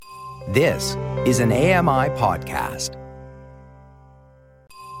This is an AMI podcast.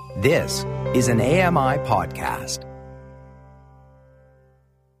 This is an AMI podcast.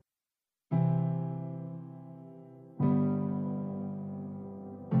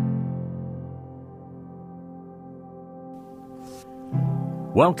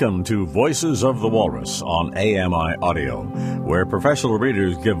 Welcome to Voices of the Walrus on AMI Audio, where professional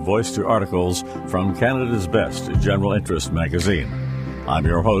readers give voice to articles from Canada's best general interest magazine. I'm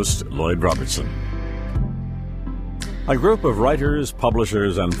your host, Lloyd Robertson. A group of writers,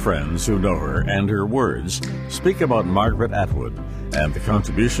 publishers, and friends who know her and her words speak about Margaret Atwood and the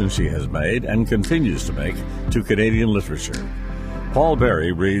contribution she has made and continues to make to Canadian literature. Paul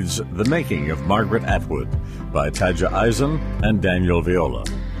Berry reads The Making of Margaret Atwood by Tadja Eisen and Daniel Viola.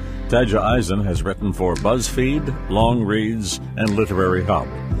 Tadja Eisen has written for BuzzFeed, Long Reads, and Literary Hub.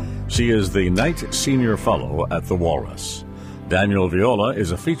 She is the Knight Senior Fellow at The Walrus. Daniel Viola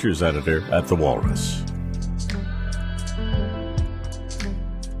is a features editor at The Walrus.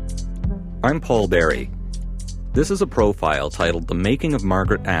 I'm Paul Berry. This is a profile titled The Making of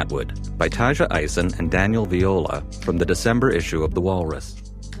Margaret Atwood by Tadja Eisen and Daniel Viola from the December issue of The Walrus.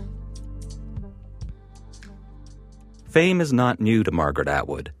 Fame is not new to Margaret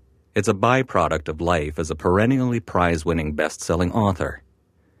Atwood. It's a byproduct of life as a perennially prize-winning best-selling author.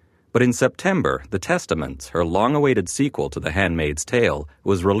 But in September, The Testaments, her long-awaited sequel to The Handmaid's Tale,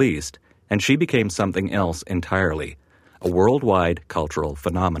 was released, and she became something else entirely, a worldwide cultural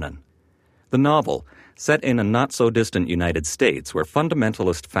phenomenon. The novel, set in a not-so-distant United States where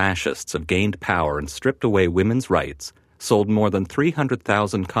fundamentalist fascists have gained power and stripped away women's rights, sold more than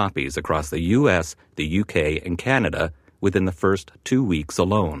 300,000 copies across the U.S., the UK, and Canada within the first 2 weeks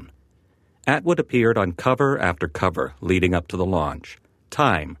alone. Atwood appeared on cover after cover leading up to the launch.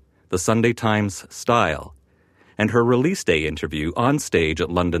 Time, the Sunday Times style, and her release day interview on stage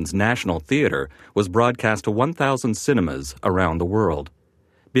at London's National Theatre was broadcast to 1,000 cinemas around the world.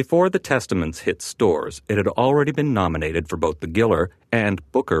 Before The Testaments hit stores, it had already been nominated for both the Giller and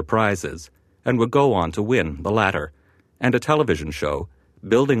Booker prizes, and would go on to win the latter, and a television show,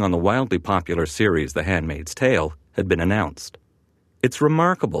 building on the wildly popular series The Handmaid's Tale, had been announced. It's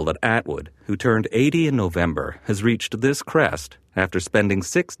remarkable that Atwood, who turned 80 in November, has reached this crest after spending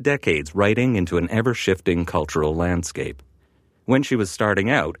 6 decades writing into an ever-shifting cultural landscape. When she was starting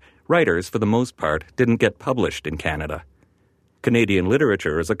out, writers, for the most part, didn't get published in Canada. Canadian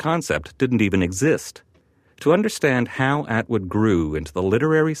literature as a concept didn't even exist. To understand how Atwood grew into the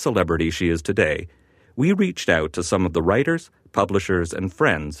literary celebrity she is today, we reached out to some of the writers, publishers, and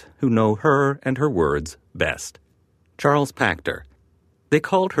friends who know her and her words best. Charles Pachter. They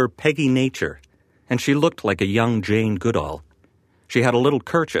called her Peggy Nature, and she looked like a young Jane Goodall. She had a little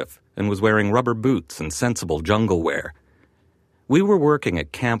kerchief and was wearing rubber boots and sensible jungle wear. We were working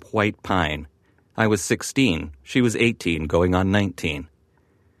at Camp White Pine. I was 16, she was 18, going on 19.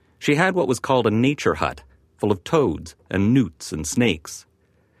 She had what was called a nature hut, full of toads and newts and snakes.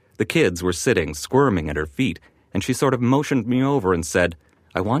 The kids were sitting, squirming at her feet, and she sort of motioned me over and said,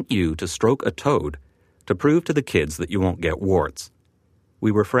 "I want you to stroke a toad to prove to the kids that you won't get warts."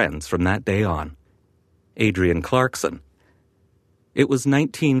 We were friends from that day on. Adrienne Clarkson. It was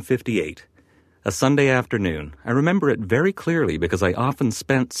 1958. A Sunday afternoon. I remember it very clearly because I often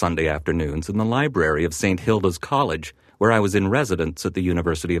spent Sunday afternoons in the library of St. Hilda's College, where I was in residence at the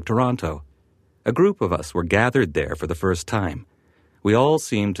University of Toronto. A group of us were gathered there for the first time. We all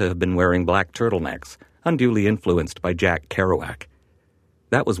seemed to have been wearing black turtlenecks, unduly influenced by Jack Kerouac.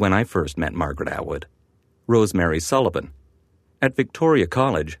 That was when I first met Margaret Atwood. Rosemary Sullivan. At Victoria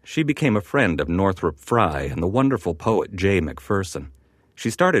College, she became a friend of Northrop Frye and the wonderful poet J. Macpherson.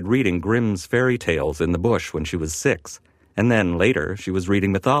 She started reading Grimm's fairy tales in the bush when she was 6, and then later she was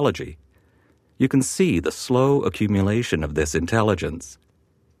reading mythology. You can see the slow accumulation of this intelligence.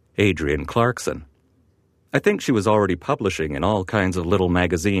 Adrienne Clarkson. I think she was already publishing in all kinds of little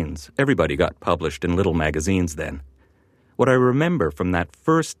magazines. Everybody got published in little magazines then. What I remember from that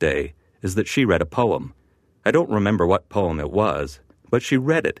first day is that she read a poem. I don't remember what poem it was, but she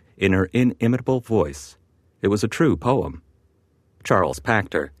read it in her inimitable voice. It was a true poem. Charles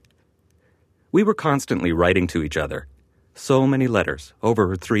Pachter. We were constantly writing to each other. So many letters,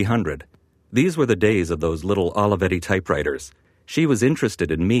 over 300. These were the days of those little Olivetti typewriters. She was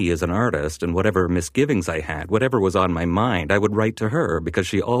interested in me as an artist, and whatever misgivings I had, whatever was on my mind, I would write to her because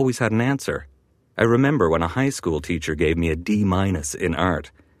she always had an answer. I remember when a high school teacher gave me a D- in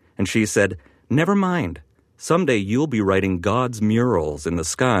art, and she said, "Never mind. Someday you'll be writing God's murals in the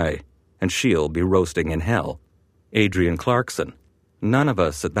sky, and she'll be roasting in hell." Adrienne Clarkson. None of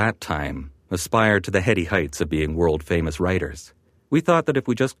us at that time aspired to the heady heights of being world-famous writers. We thought that if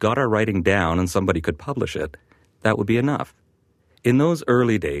we just got our writing down and somebody could publish it, that would be enough. In those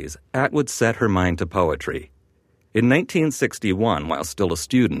early days, Atwood set her mind to poetry. In 1961, while still a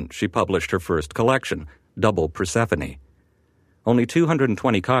student, she published her first collection, Double Persephone. Only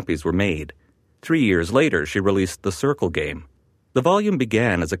 220 copies were made. 3 years later, she released The Circle Game. The volume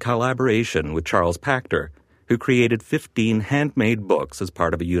began as a collaboration with Charles Pachter, who created 15 handmade books as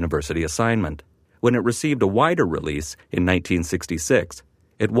part of a university assignment. When it received a wider release in 1966,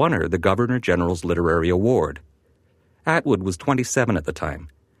 it won her the Governor General's Literary Award. Atwood was 27 at the time,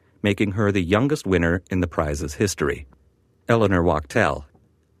 making her the youngest winner in the prize's history. Eleanor Wachtel.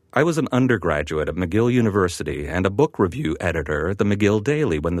 I was an undergraduate at McGill University and a book review editor at the McGill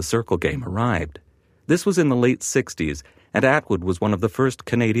Daily when The Circle Game arrived. This was in the late 60s, and Atwood was one of the first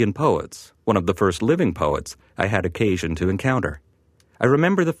Canadian poets, one of the first living poets I had occasion to encounter. I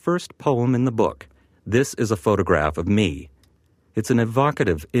remember the first poem in the book. This is a photograph of me. It's an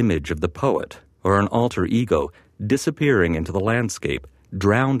evocative image of the poet, or an alter ego, disappearing into the landscape,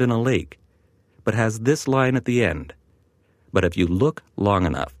 drowned in a lake, but has this line at the end. But if you look long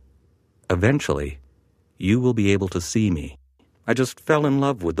enough, eventually, you will be able to see me. I just fell in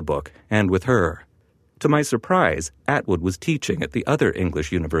love with the book, and with her. To my surprise, Atwood was teaching at the other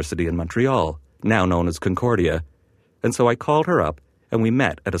English university in Montreal, now known as Concordia, and so I called her up, and we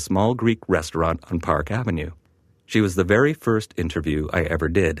met at a small Greek restaurant on Park Avenue. She was the very first interview I ever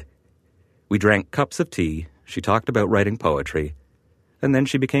did. We drank cups of tea, she talked about writing poetry, and then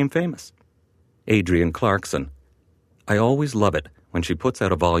she became famous. Adrienne Clarkson. I always love it when she puts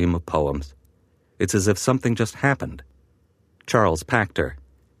out a volume of poems. It's as if something just happened. Charles Pachter.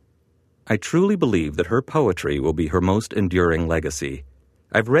 I truly believe that her poetry will be her most enduring legacy.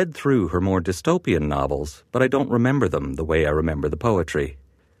 I've read through her more dystopian novels, but I don't remember them the way I remember the poetry.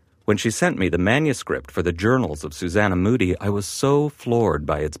 When she sent me the manuscript for the Journals of Susanna Moodie, I was so floored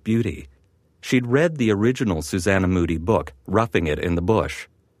by its beauty. She'd read the original Susanna Moodie book, Roughing It in the Bush,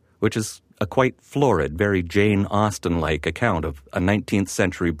 which is a quite florid, very Jane Austen-like account of a 19th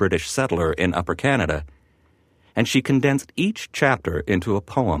century British settler in Upper Canada, and she condensed each chapter into a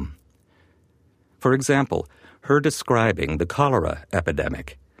poem. For example, her describing the cholera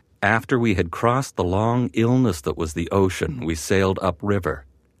epidemic. After we had crossed the long illness that was the ocean, we sailed upriver.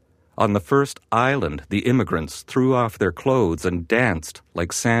 On the first island, the immigrants threw off their clothes and danced like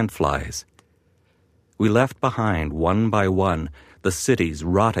sandflies. We left behind, one by one, the cities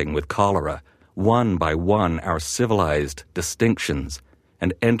rotting with cholera, one by one our civilized distinctions,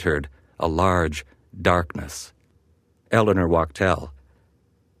 and entered a large darkness. Eleanor Wachtel.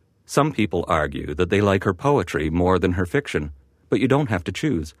 Some people argue that they like her poetry more than her fiction, but you don't have to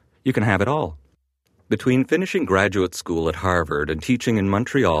choose. You can have it all. Between finishing graduate school at Harvard and teaching in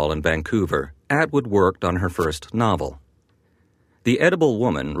Montreal and Vancouver, Atwood worked on her first novel. The Edible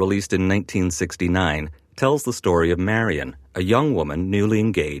Woman, released in 1969, tells the story of Marion, a young woman newly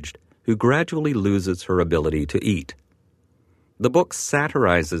engaged, who gradually loses her ability to eat. The book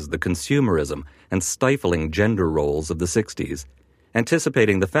satirizes the consumerism and stifling gender roles of the 60s,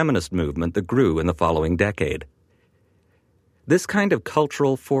 anticipating the feminist movement that grew in the following decade. This kind of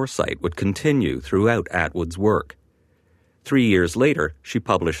cultural foresight would continue throughout Atwood's work. 3 years later, she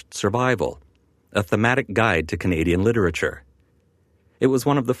published Survival, a thematic guide to Canadian literature. It was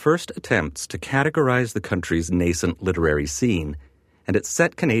one of the first attempts to categorize the country's nascent literary scene, and it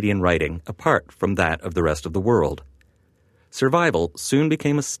set Canadian writing apart from that of the rest of the world. Survival soon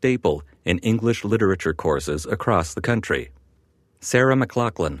became a staple in English literature courses across the country. Sarah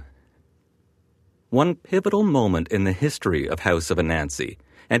McLachlan. One pivotal moment in the history of House of Anansi,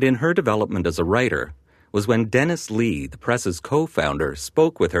 and in her development as a writer, was when Dennis Lee, the press's co-founder,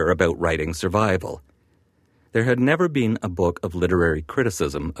 spoke with her about writing Survival. There had never been a book of literary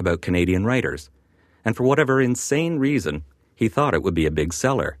criticism about Canadian writers, and for whatever insane reason, he thought it would be a big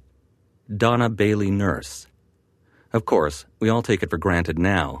seller. Donna Bailey Nurse. Of course, we all take it for granted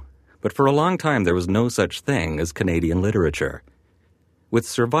now, but for a long time there was no such thing as Canadian literature. With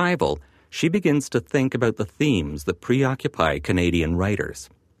Survival, she begins to think about the themes that preoccupy Canadian writers.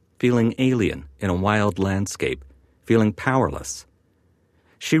 Feeling alien in a wild landscape, feeling powerless.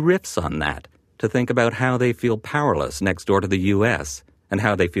 She riffs on that to think about how they feel powerless next door to the U.S. and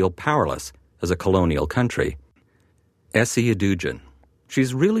how they feel powerless as a colonial country. Essie Adujan.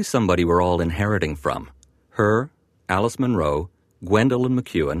 She's really somebody we're all inheriting from. Her, Alice Munro, Gwendolyn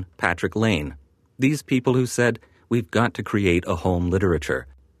McEwen, Patrick Lane. These people who said, we've got to create a home literature.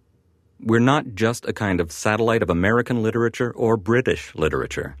 We're not just a kind of satellite of American literature or British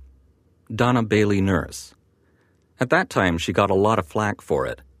literature. Donna Bailey Nurse. At that time, she got a lot of flack for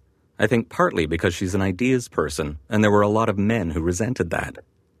it. I think partly because she's an ideas person, and there were a lot of men who resented that.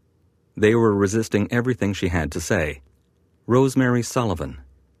 They were resisting everything she had to say. Rosemary Sullivan.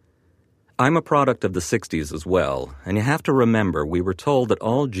 I'm a product of the 60s as well, and you have to remember we were told that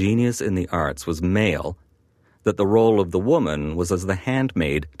all genius in the arts was male, that the role of the woman was as the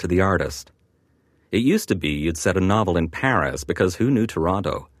handmaid to the artist. It used to be you'd set a novel in Paris because who knew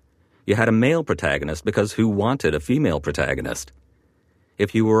Toronto? You had a male protagonist because who wanted a female protagonist?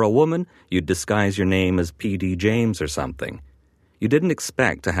 If you were a woman, you'd disguise your name as P.D. James or something. You didn't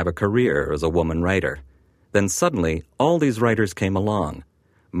expect to have a career as a woman writer. Then suddenly, all these writers came along.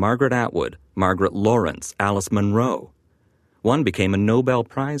 Margaret Atwood, Margaret Lawrence, Alice Munro. One became a Nobel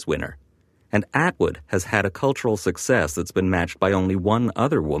Prize winner. And Atwood has had a cultural success that's been matched by only one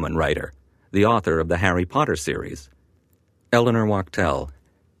other woman writer, the author of the Harry Potter series, Eleanor Wachtel.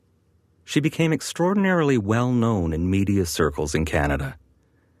 She became extraordinarily well known in media circles in Canada.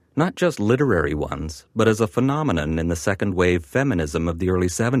 Not just literary ones, but as a phenomenon in the second-wave feminism of the early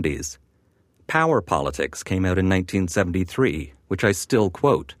 70s. Power Politics came out in 1973, which I still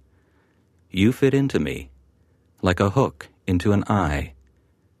quote. "You fit into me, like a hook into an eye.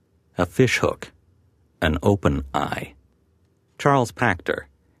 A fish hook, an open eye." Charles Pachter.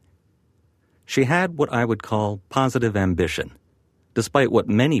 She had what I would call positive ambition. Despite what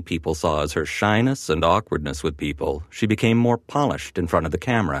many people saw as her shyness and awkwardness with people, she became more polished in front of the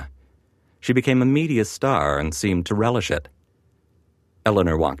camera. She became a media star and seemed to relish it.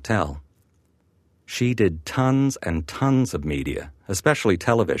 Eleanor Wachtel. She did tons and tons of media, especially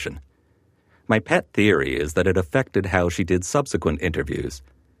television. My pet theory is that it affected how she did subsequent interviews.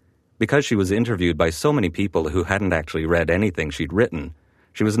 Because she was interviewed by so many people who hadn't actually read anything she'd written,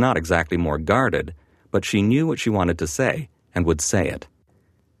 she was not exactly more guarded, but she knew what she wanted to say and would say it.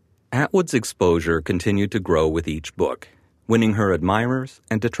 Atwood's exposure continued to grow with each book, winning her admirers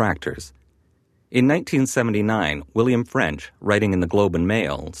and detractors. In 1979, William French, writing in the Globe and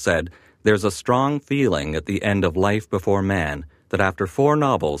Mail, said, "There's a strong feeling at the end of Life Before Man that after 4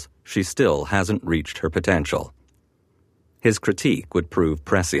 novels, she still hasn't reached her potential." His critique would prove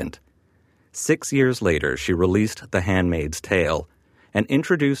prescient. 6 years later, she released The Handmaid's Tale and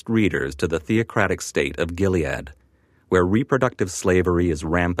introduced readers to the theocratic state of Gilead, where reproductive slavery is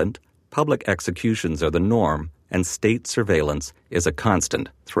rampant, public executions are the norm, and state surveillance is a constant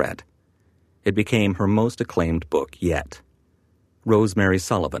threat. It became her most acclaimed book yet. Rosemary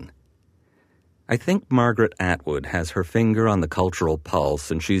Sullivan. I think Margaret Atwood has her finger on the cultural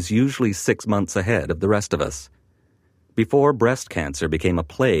pulse, and she's usually 6 months ahead of the rest of us. Before breast cancer became a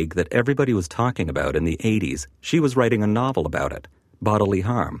plague that everybody was talking about in the 80s, she was writing a novel about it, Bodily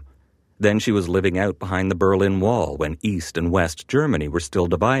Harm. Then she was living out behind the Berlin Wall when East and West Germany were still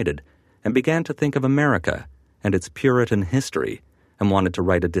divided, and began to think of America and its Puritan history, and wanted to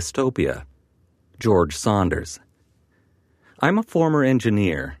write a dystopia. George Saunders. I'm a former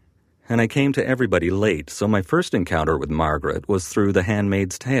engineer, and I came to everybody late, so my first encounter with Margaret was through The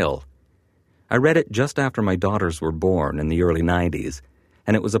Handmaid's Tale. I read it just after my daughters were born in the early 90s,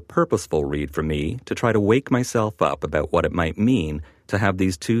 and it was a purposeful read for me to try to wake myself up about what it might mean to have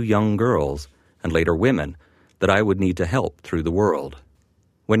these 2 young girls, and later women, that I would need to help through the world.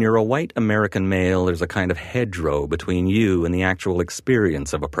 When you're a white American male, there's a kind of hedgerow between you and the actual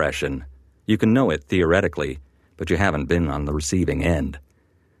experience of oppression. You can know it theoretically, but you haven't been on the receiving end.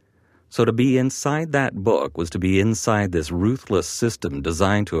 So to be inside that book was to be inside this ruthless system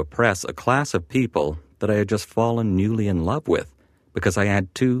designed to oppress a class of people that I had just fallen newly in love with because I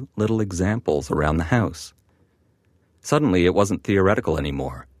had 2 little examples around the house. Suddenly it wasn't theoretical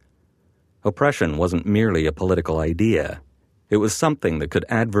anymore. Oppression wasn't merely a political idea. It was something that could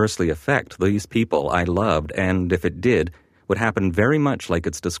adversely affect these people I loved, and if it did, would happen very much like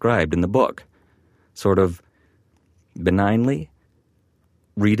it's described in the book. Sort of benignly.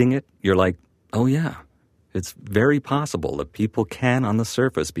 Reading it, you're like, oh yeah, it's very possible that people can on the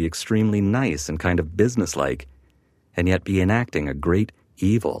surface be extremely nice and kind of businesslike, and yet be enacting a great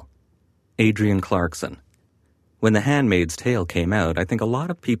evil. Adrienne Clarkson. When The Handmaid's Tale came out, I think a lot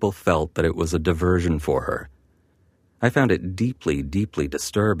of people felt that it was a diversion for her. I found it deeply, deeply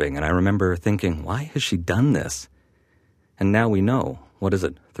disturbing, and I remember thinking, why has she done this? And now we know,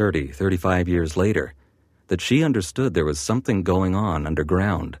 35 years later, that she understood there was something going on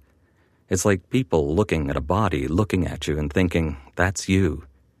underground. It's like people looking at a body, looking at you and thinking, that's you.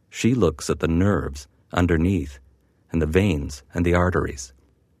 She looks at the nerves underneath, and the veins and the arteries.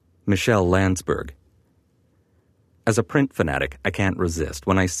 Michelle Landsberg. As a print fanatic, I can't resist.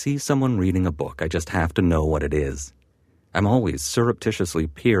 When I see someone reading a book, I just have to know what it is. I'm always surreptitiously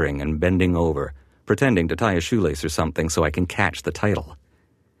peering and bending over, pretending to tie a shoelace or something so I can catch the title.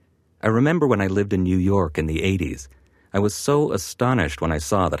 I remember when I lived in New York in the 80s, I was so astonished when I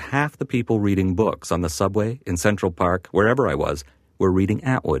saw that half the people reading books on the subway, in Central Park, wherever I was, were reading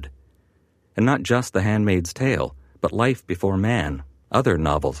Atwood. And not just The Handmaid's Tale, but Life Before Man, other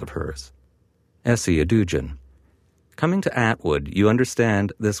novels of hers. Essie Adujan. Coming to Atwood, you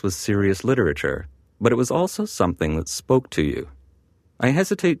understand this was serious literature, but it was also something that spoke to you. I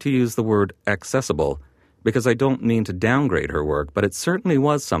hesitate to use the word accessible, because I don't mean to downgrade her work, but it certainly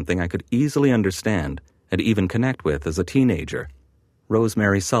was something I could easily understand and even connect with as a teenager.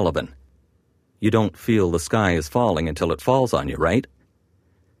 Rosemary Sullivan. You don't feel the sky is falling until it falls on you, right?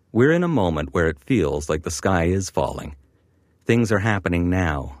 We're in a moment where it feels like the sky is falling. Things are happening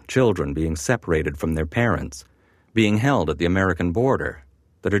now, children being separated from their parents, being held at the American border,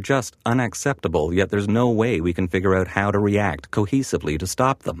 that are just unacceptable, yet there's no way we can figure out how to react cohesively to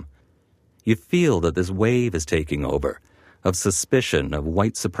stop them. You feel that this wave is taking over, of suspicion, of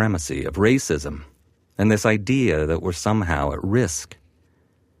white supremacy, of racism, and this idea that we're somehow at risk.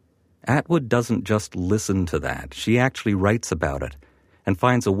 Atwood doesn't just listen to that. She actually writes about it and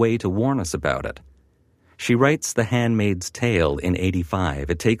finds a way to warn us about it. She writes The Handmaid's Tale in 1985.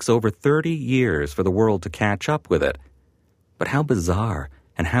 It takes over 30 years for the world to catch up with it. But how bizarre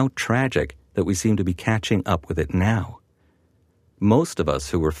and how tragic that we seem to be catching up with it now. Most of us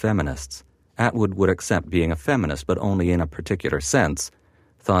who were feminists, Atwood would accept being a feminist, but only in a particular sense,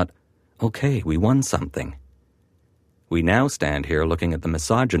 thought, okay, we won something. We now stand here looking at the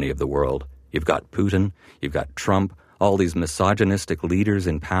misogyny of the world. You've got Putin, you've got Trump, all these misogynistic leaders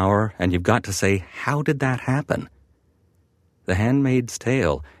in power, and you've got to say, how did that happen? The Handmaid's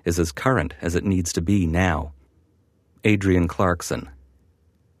Tale is as current as it needs to be now. Adrienne Clarkson.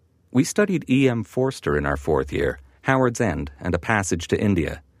 We studied E.M. Forster in our fourth year, Howard's End, and A Passage to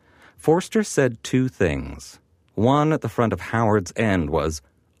India. Forster said two things. One at the front of Howard's End was,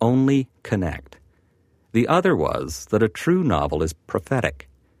 only connect. The other was that a true novel is prophetic.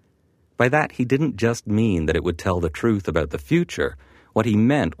 By that, he didn't just mean that it would tell the truth about the future. What he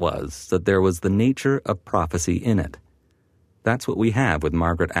meant was that there was the nature of prophecy in it. That's what we have with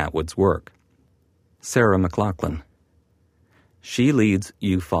Margaret Atwood's work. Sarah McLachlan. She leads,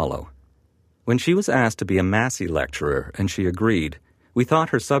 you follow. When she was asked to be a Massey lecturer and she agreed, we thought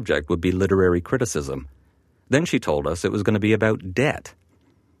her subject would be literary criticism. Then she told us it was going to be about debt.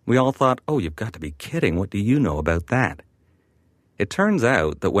 We all thought, oh, you've got to be kidding. What do you know about that? It turns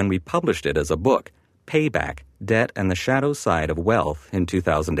out that when we published it as a book, Payback, Debt and the Shadow Side of Wealth in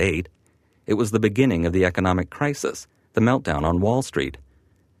 2008, it was the beginning of the economic crisis, the meltdown on Wall Street.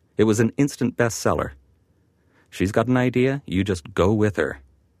 It was an instant bestseller. She's got an idea, you just go with her.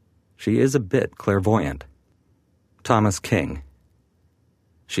 She is a bit clairvoyant. Thomas King.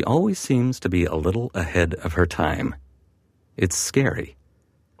 She always seems to be a little ahead of her time. It's scary.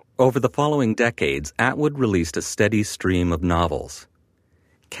 Over the following decades, Atwood released a steady stream of novels.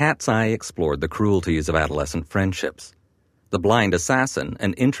 Cat's Eye explored the cruelties of adolescent friendships. The Blind Assassin,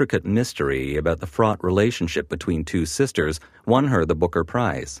 an intricate mystery about the fraught relationship between two sisters, won her the Booker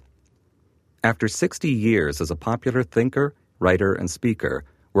Prize. After 60 years as a popular thinker, writer, and speaker,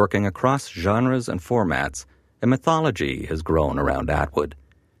 working across genres and formats, a mythology has grown around Atwood.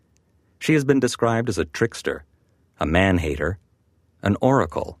 She has been described as a trickster, a man-hater, an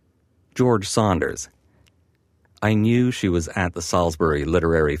oracle, George Saunders. I knew she was at the Salisbury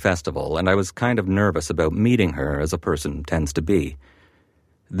Literary Festival, and I was kind of nervous about meeting her, as a person tends to be.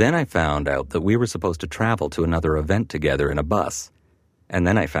 Then I found out that we were supposed to travel to another event together in a bus. And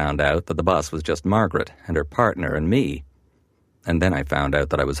then I found out that the bus was just Margaret and her partner and me. And then I found out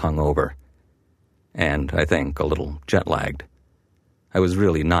that I was hungover. And, I think, a little jet-lagged. I was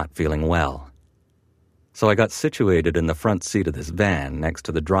really not feeling well. So I got situated in the front seat of this van next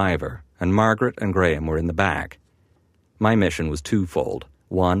to the driver, and Margaret and Graham were in the back. My mission was twofold.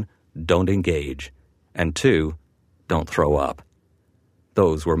 1, don't engage. And 2, don't throw up.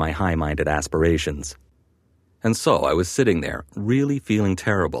 Those were my high-minded aspirations. And so I was sitting there, really feeling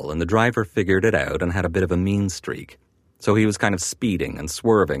terrible, and the driver figured it out and had a bit of a mean streak. So he was kind of speeding and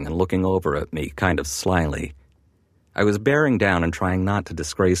swerving and looking over at me kind of slyly. I was bearing down and trying not to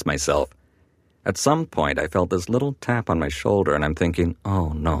disgrace myself. At some point, I felt this little tap on my shoulder, and I'm thinking, oh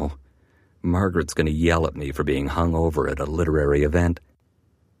no, Margaret's going to yell at me for being hungover at a literary event.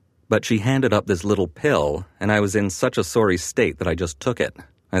 But she handed up this little pill, and I was in such a sorry state that I just took it.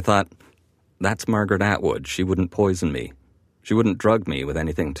 I thought, that's Margaret Atwood. She wouldn't poison me. She wouldn't drug me with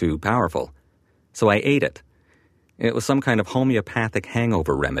anything too powerful. So I ate it. It was some kind of homeopathic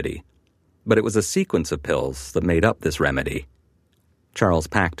hangover remedy. But it was a sequence of pills that made up this remedy. Charles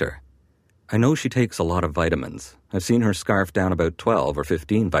Pachter. I know she takes a lot of vitamins. I've seen her scarf down about 12 or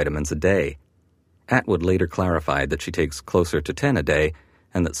 15 vitamins a day. Atwood later clarified that she takes closer to 10 a day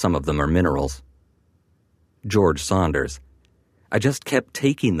and that some of them are minerals. George Saunders. I just kept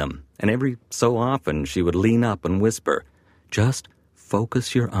taking them, and every so often she would lean up and whisper, "Just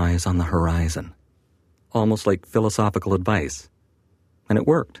focus your eyes on the horizon." Almost like philosophical advice. And it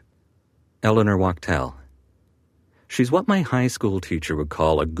worked. Eleanor Wachtel. She's what my high school teacher would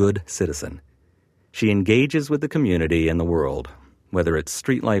call a good citizen. She engages with the community and the world, whether it's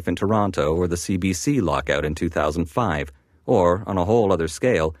street life in Toronto or the CBC lockout in 2005, or, on a whole other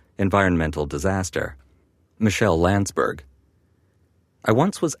scale, environmental disaster. Michelle Landsberg. I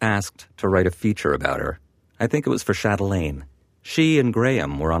once was asked to write a feature about her. I think it was for Chatelaine. She and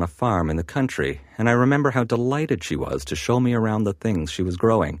Graham were on a farm in the country, and I remember how delighted she was to show me around the things she was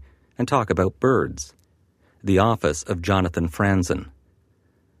growing and talk about birds. The office of Jonathan Franzen.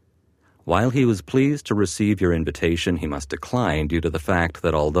 While he was pleased to receive your invitation, he must decline due to the fact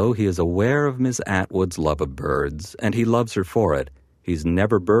that although he is aware of Miss Atwood's love of birds, and he loves her for it, he's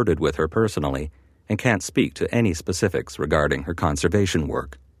never birded with her personally and can't speak to any specifics regarding her conservation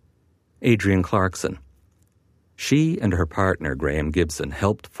work. Adrienne Clarkson. She and her partner, Graham Gibson,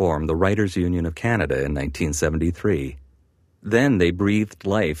 helped form the Writers' Union of Canada in 1973. Then they breathed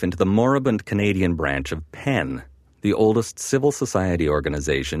life into the moribund Canadian branch of PEN, the oldest civil society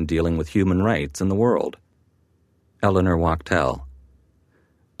organization dealing with human rights in the world. Eleanor Wachtel.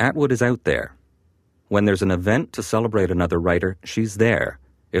 Atwood is out there. When there's an event to celebrate another writer, she's there.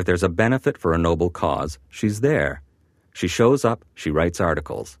 If there's a benefit for a noble cause, she's there. She shows up, she writes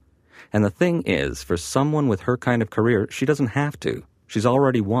articles. And the thing is, for someone with her kind of career, she doesn't have to. She's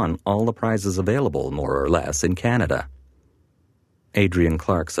already won all the prizes available, more or less, in Canada. Adrienne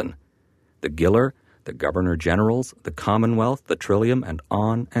Clarkson. The Giller, the Governor Generals, the Commonwealth, the Trillium, and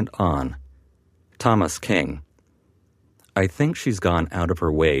on and on. Thomas King. I think she's gone out of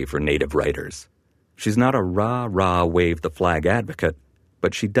her way for Native writers. She's not a rah-rah wave-the-flag advocate,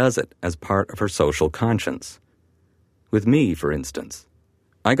 but she does it as part of her social conscience. With me, for instance.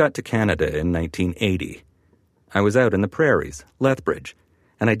 I got to Canada in 1980. I was out in the prairies, Lethbridge,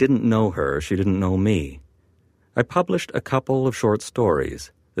 and I didn't know her, she didn't know me. I published a couple of short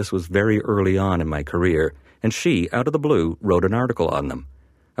stories. This was very early on in my career, and she, out of the blue, wrote an article on them.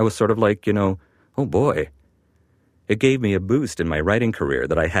 I was sort of like, oh boy. It gave me a boost in my writing career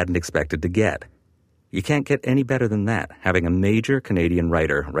that I hadn't expected to get. You can't get any better than that, having a major Canadian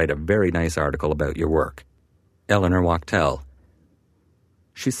writer write a very nice article about your work. Eleanor Wachtel.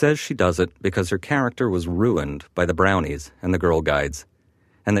 She says she does it because her character was ruined by the brownies and the Girl Guides,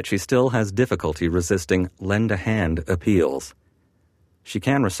 and that she still has difficulty resisting lend-a-hand appeals. She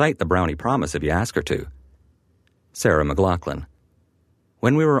can recite the Brownie Promise if you ask her to. Sarah McLachlan.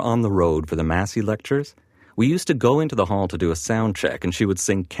 When we were on the road for the Massey lectures, we used to go into the hall to do a sound check, and she would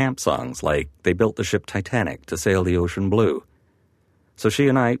sing camp songs like They Built the Ship Titanic to Sail the Ocean Blue. So she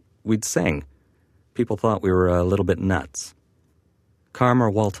and we'd sing. People thought we were a little bit nuts.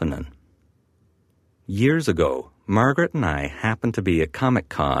 Karma Waltonen. Years ago, Margaret and I happened to be at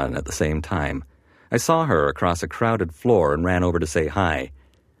Comic-Con at the same time. I saw her across a crowded floor and ran over to say hi.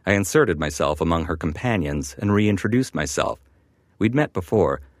 I inserted myself among her companions and reintroduced myself. We'd met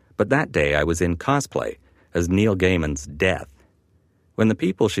before, but that day I was in cosplay as Neil Gaiman's Death. When the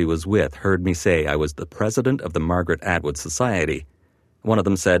people she was with heard me say I was the president of the Margaret Atwood Society, one of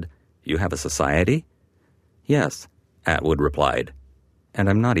them said, "You have a society?" "Yes," Atwood replied, "and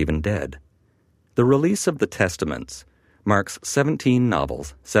I'm not even dead." The release of The Testaments marks 17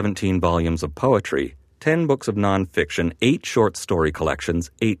 novels, 17 volumes of poetry, 10 books of nonfiction, 8 short story collections,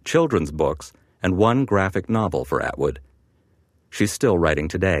 8 children's books, and 1 graphic novel for Atwood. She's still writing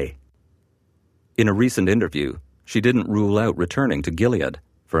today. In a recent interview, she didn't rule out returning to Gilead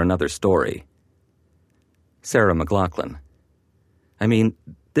for another story. Sarah McLachlan. I mean,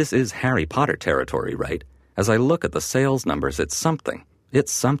 this is Harry Potter territory, right? As I look at the sales numbers, it's something.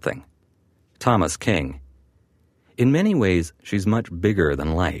 It's something. Thomas King. In many ways, she's much bigger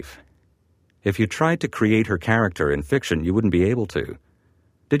than life. If you tried to create her character in fiction, you wouldn't be able to.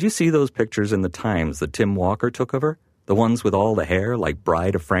 Did you see those pictures in the Times that Tim Walker took of her? The ones with all the hair, like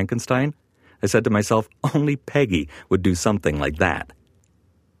Bride of Frankenstein? I said to myself, only Peggy would do something like that.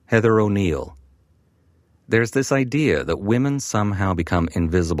 Heather O'Neill. There's this idea that women somehow become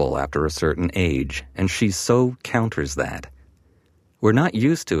invisible after a certain age, and she so counters that. We're not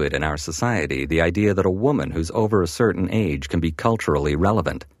used to it in our society, the idea that a woman who's over a certain age can be culturally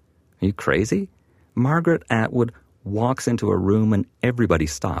relevant. Are you crazy? Margaret Atwood walks into a room and everybody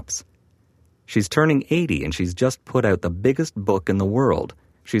stops. She's turning 80 and she's just put out the biggest book in the world,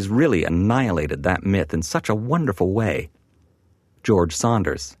 She's really annihilated that myth in such a wonderful way. George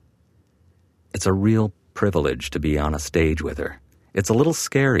Saunders. It's a real privilege to be on a stage with her. It's a little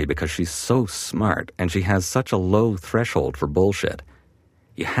scary because she's so smart and she has such a low threshold for bullshit.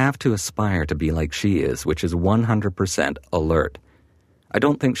 You have to aspire to be like she is, which is 100% alert. I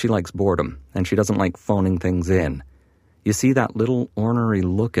don't think she likes boredom, and she doesn't like phoning things in. You see that little ornery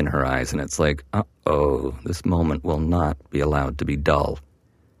look in her eyes, and it's like, uh-oh, this moment will not be allowed to be dull.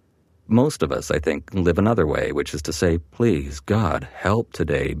 Most of us, I think, live another way, which is to say, please, God, help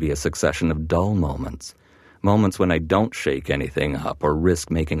today be a succession of dull moments. Moments when I don't shake anything up or risk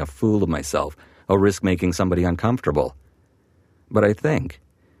making a fool of myself or risk making somebody uncomfortable. But I think,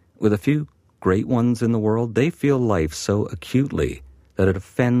 with a few great ones in the world, they feel life so acutely that it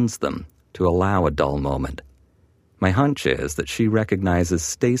offends them to allow a dull moment. My hunch is that she recognizes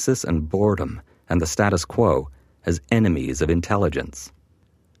stasis and boredom and the status quo as enemies of intelligence.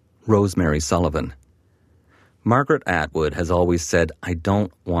 Rosemary Sullivan. Margaret Atwood has always said, I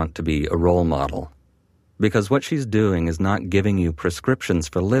don't want to be a role model. Because what she's doing is not giving you prescriptions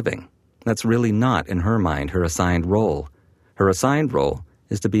for living. That's really not, in her mind, her assigned role. Her assigned role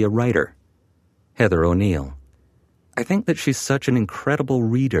is to be a writer. Heather O'Neill. I think that she's such an incredible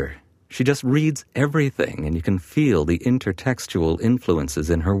reader. She just reads everything, and you can feel the intertextual influences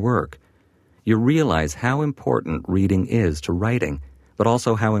in her work. You realize how important reading is to writing, but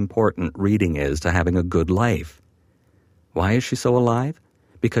also how important reading is to having a good life. Why is she so alive?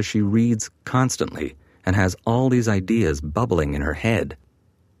 Because she reads constantly and has all these ideas bubbling in her head.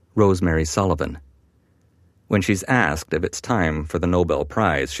 Rosemary Sullivan. When she's asked if it's time for the Nobel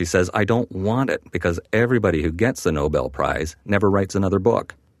Prize, she says, I don't want it because everybody who gets the Nobel Prize never writes another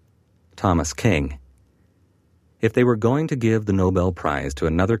book. Thomas King. If they were going to give the Nobel Prize to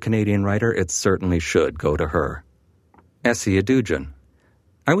another Canadian writer, it certainly should go to her. Essie Adujan.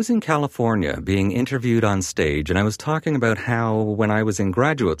 I was in California being interviewed on stage, and I was talking about how, when I was in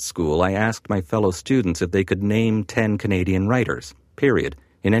graduate school, I asked my fellow students if they could name 10 Canadian writers, period,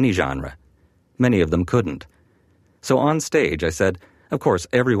 in any genre. Many of them couldn't. So on stage I said, of course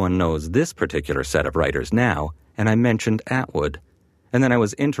everyone knows this particular set of writers now, and I mentioned Atwood. And then I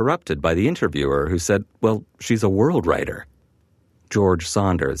was interrupted by the interviewer who said, well, she's a world writer. George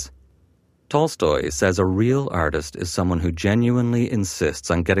Saunders. Tolstoy says a real artist is someone who genuinely insists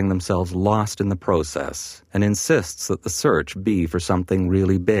on getting themselves lost in the process and insists that the search be for something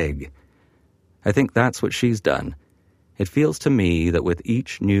really big. I think that's what she's done. It feels to me that with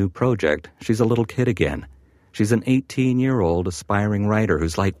each new project, she's a little kid again. She's an 18-year-old aspiring writer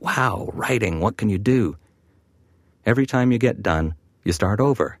who's like, wow, writing, what can you do? Every time you get done, you start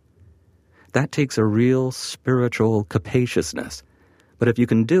over. That takes a real spiritual capaciousness. But if you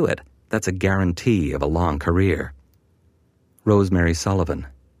can do it, that's a guarantee of a long career. Rosemary Sullivan.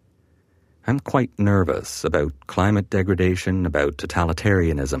 I'm quite nervous about climate degradation, about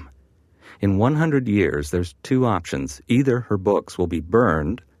totalitarianism. In 100 years, there's two options. Either her books will be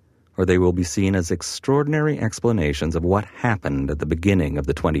burned, or they will be seen as extraordinary explanations of what happened at the beginning of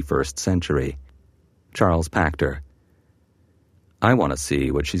the 21st century. Charles Pachter. I want to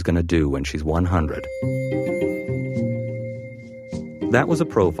see what she's going to do when she's 100. That was a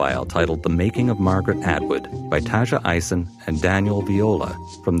profile titled The Making of Margaret Atwood by Taja Eisen and Daniel Viola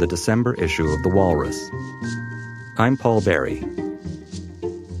from the December issue of The Walrus. I'm Paul Berry.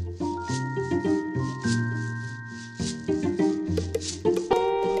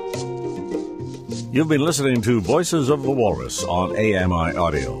 You've been listening to Voices of the Walrus on AMI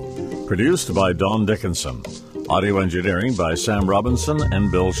Audio. Produced by Don Dickinson. Audio engineering by Sam Robinson and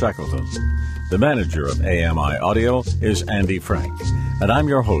Bill Shackleton. The manager of AMI Audio is Andy Frank. And I'm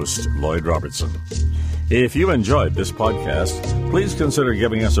your host, Lloyd Robertson. If you enjoyed this podcast, please consider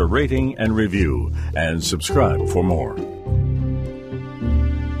giving us a rating and review, and subscribe for more.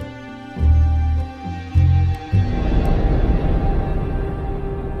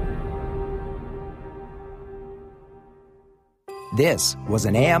 This was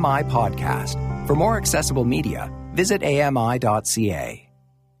an AMI podcast. For more accessible media, visit ami.ca.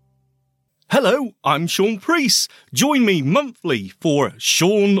 Hello, I'm Sean Priest. Join me monthly for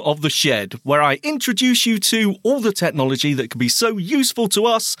Shaun of the Shed, where I introduce you to all the technology that can be so useful to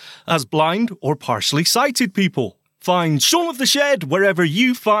us as blind or partially sighted people. Find Shaun of the Shed wherever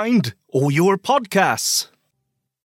you find all your podcasts.